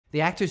The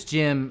Actors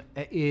Gym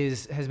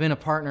has been a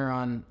partner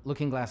on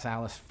Lookingglass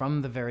Alice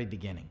from the very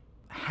beginning.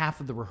 Half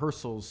of the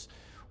rehearsals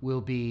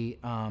will be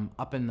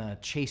up in the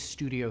Chase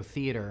Studio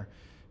Theater,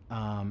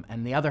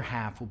 and the other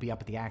half will be up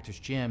at the Actors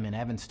Gym in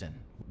Evanston,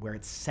 where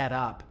it's set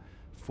up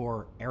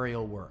for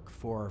aerial work,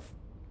 for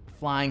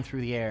flying through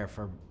the air,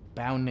 for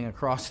bounding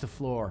across the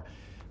floor,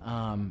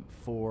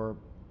 for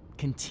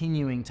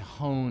continuing to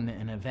hone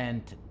an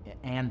event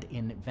and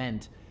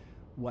invent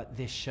what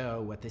this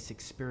show, what this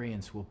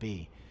experience will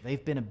be.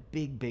 They've been a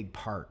big, big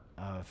part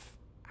of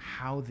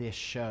how this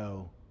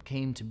show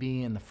came to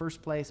be in the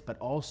first place, but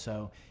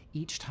also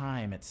each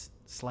time it's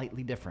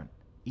slightly different.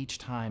 Each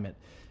time it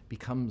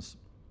becomes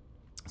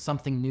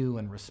something new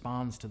and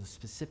responds to the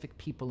specific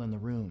people in the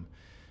room.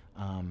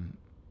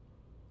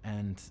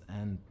 And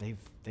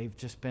they've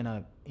just been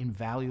an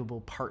invaluable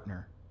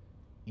partner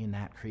in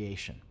that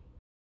creation.